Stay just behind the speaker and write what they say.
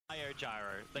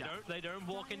gyro. They don't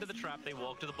walk into the trap, they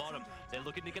walk to the bottom. They're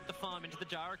looking to get the farm into the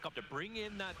gyrocopter, bring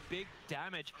in that big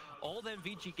damage. All them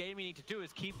Vici Gaming need to do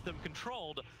is keep them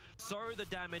controlled so the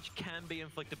damage can be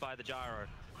inflicted by the gyro.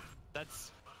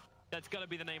 That's got to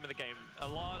be the name of the game. A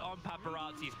lot on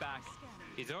Paparazzi's back.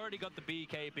 He's already got the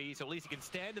BKB, so at least he can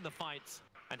stand in the fights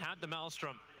and have the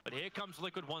Maelstrom. But here comes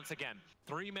Liquid once again.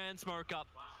 3-man smoke up.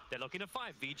 They're looking to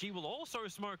fight. VG will also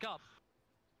smoke up.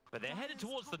 But they're headed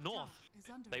towards the north.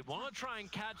 They want to try and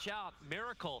catch out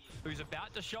Miracle, who's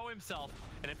about to show himself.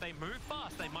 And if they move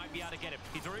fast, they might be able to get him.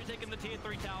 He's already taken the tier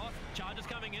 3 tower. Charges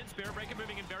coming in. Spirit Breaker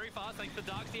moving in very fast thanks to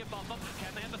Darkseer bump up.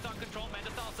 Can they have the stun control?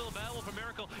 Mandastar still available for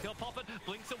Miracle. He'll pop it.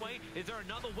 Blinks away. Is there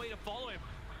another way to follow him?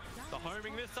 The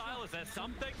homing missile, is there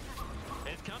something?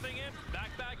 It's coming in,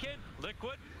 back in,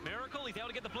 Liquid, Miracle, he's able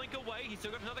to get the blink away, he's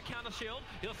still got another counter shield,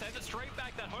 he'll send it straight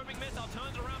back, that homing missile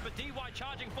turns around, but DY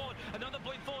charging forward, another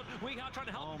blink forward, Weehart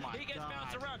trying to help, he gets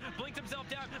bounced around, blinks himself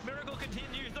down, Miracle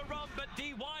continues the run, but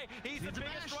DY, he's the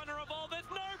biggest runner of all,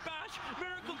 there's no bash,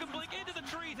 Miracle can blink into the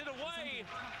trees and away,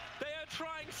 they are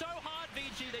trying so hard,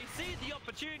 Vici, they see the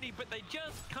opportunity, but they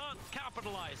just can't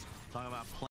capitalize. Talking about